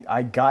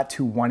I got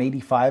to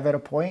 185 at a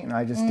point, and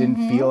I just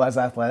didn't feel as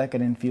athletic. I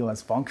didn't feel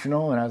as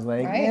functional, and I was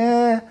like,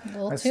 a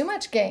little too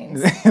much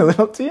gains. A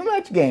little too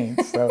much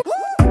gains. So.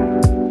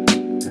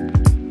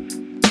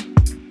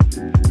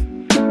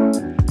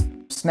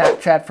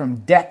 Snapchat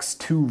from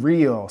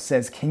Dex2Real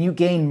says, can you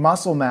gain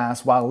muscle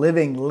mass while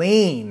living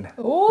lean?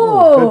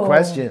 Ooh, good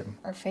question.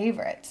 Our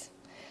favorite.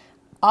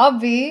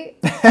 Obvi.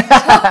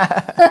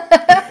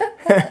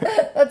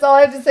 That's all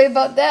I have to say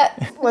about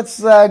that. Let's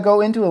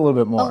go into a little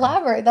bit more.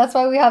 Elaborate. That's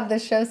why we have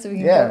this show, so we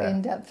can go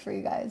in depth for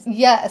you guys.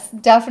 Yes,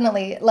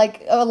 definitely.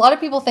 Like, a lot of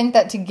people think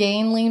that to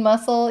gain lean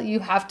muscle, you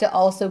have to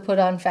also put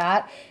on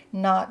fat.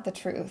 Not the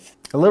truth.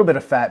 A little bit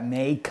of fat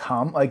may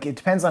come. Like, it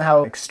depends on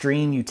how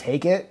extreme you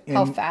take it.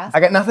 How fast. I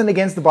got nothing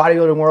against the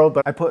bodybuilding world,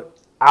 but I put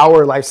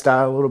our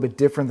lifestyle a little bit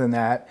different than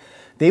that.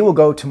 They will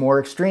go to more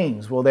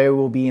extremes. Well, they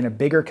will be in a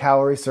bigger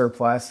calorie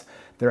surplus.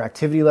 Their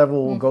activity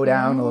level will go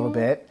down a little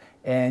bit.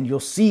 And you'll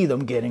see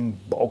them getting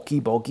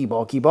bulky.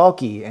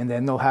 And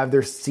then they'll have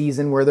their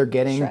season where they're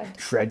getting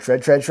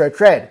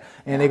shred.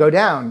 And they go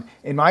down.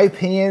 In my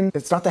opinion,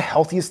 it's not the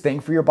healthiest thing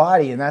for your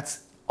body. And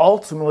that's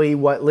ultimately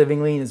what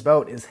living lean is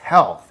about, is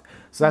health.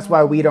 So that's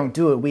why we don't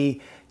do it.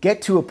 We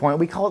get to a point,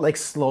 we call it like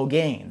slow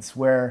gains,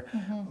 where,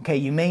 okay,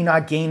 you may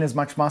not gain as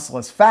much muscle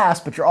as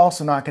fast, but you're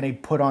also not going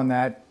to put on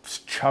that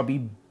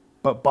chubby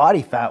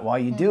body fat while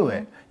you do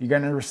it. You're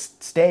going to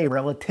stay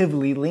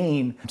relatively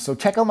lean. So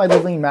check out my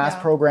Live Lean Mass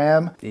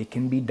program. It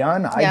can be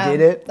done. I did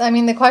it. I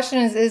mean, the question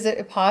is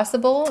it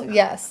possible?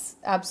 Yes,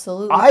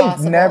 absolutely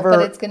possible.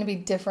 But it's going to be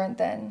different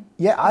than...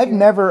 Yeah, I've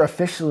never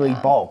officially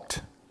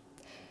bulked.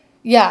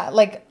 Yeah,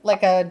 like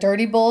a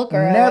dirty bulk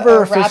or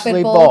never a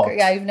rapid bulk. Bulked.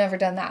 Yeah, you've never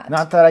done that.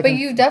 Not that I can... But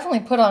you've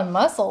definitely put on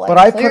muscle. But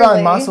I put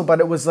on muscle,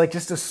 but it was like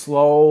just a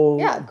slow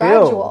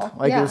gradual. build.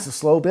 Like it was a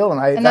slow build.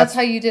 And that's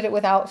how you did it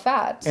without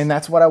fat. And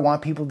that's what I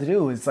want people to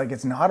do. It's like,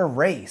 it's not a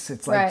race.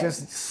 It's like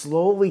just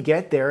slowly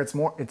get there.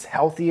 It's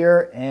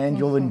healthier, and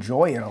you'll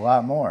enjoy it a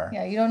lot more.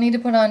 Yeah, you don't need to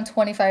put on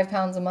 25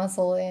 pounds of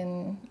muscle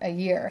in a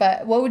year.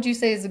 But what would you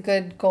say is a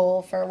good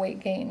goal for weight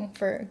gain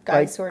for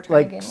guys who are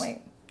trying to gain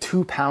weight?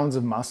 2 pounds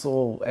of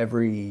muscle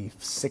every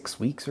 6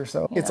 weeks or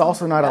so. It's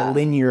also not a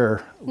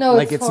linear. No,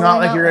 like it's not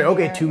like you're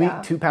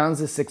linear, 2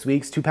 pounds is 6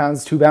 weeks. 2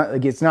 pounds, 2 pounds.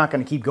 Like it's not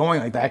going to keep going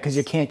like that, because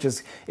you can't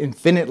just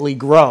infinitely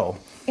grow.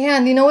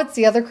 And you know what's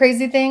the other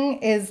crazy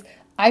thing is,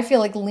 I feel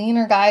like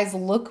leaner guys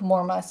look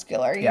more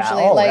muscular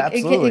usually. Like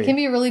it can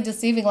be really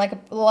deceiving. Like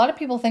a lot of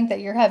people think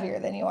that you're heavier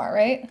than you are,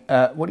 right?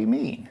 What do you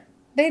mean?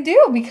 They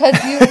do,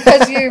 because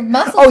your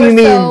muscles are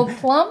so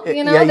plump,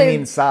 you know? Yeah, you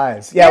mean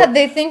size. Yeah,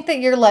 they think that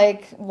you're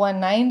like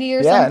 190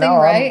 or something,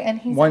 right? And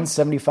he's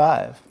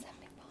 175.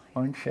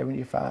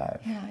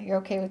 175. Yeah, you're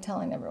okay with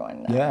telling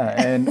everyone that.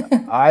 Yeah,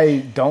 and I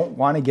don't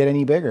want to get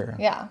any bigger.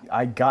 Yeah.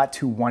 I got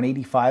to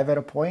 185 at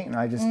a point, and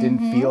I just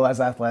didn't feel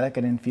as athletic.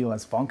 I didn't feel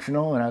as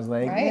functional, and I was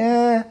like,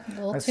 a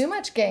little too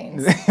much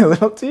gains. A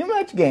little too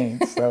much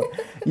gains. So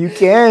you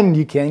can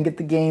get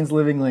the gains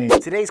living lean.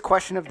 Today's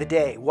question of the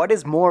day: what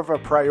is more of a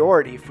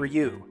priority for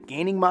you,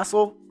 gaining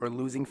muscle or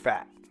losing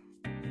fat?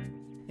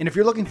 And if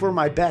you're looking for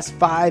my best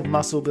 5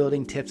 muscle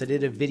building tips, I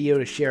did a video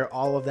to share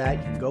all of that.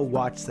 You can go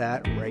watch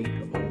that right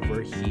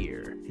over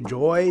here.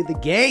 Enjoy the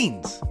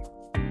gains.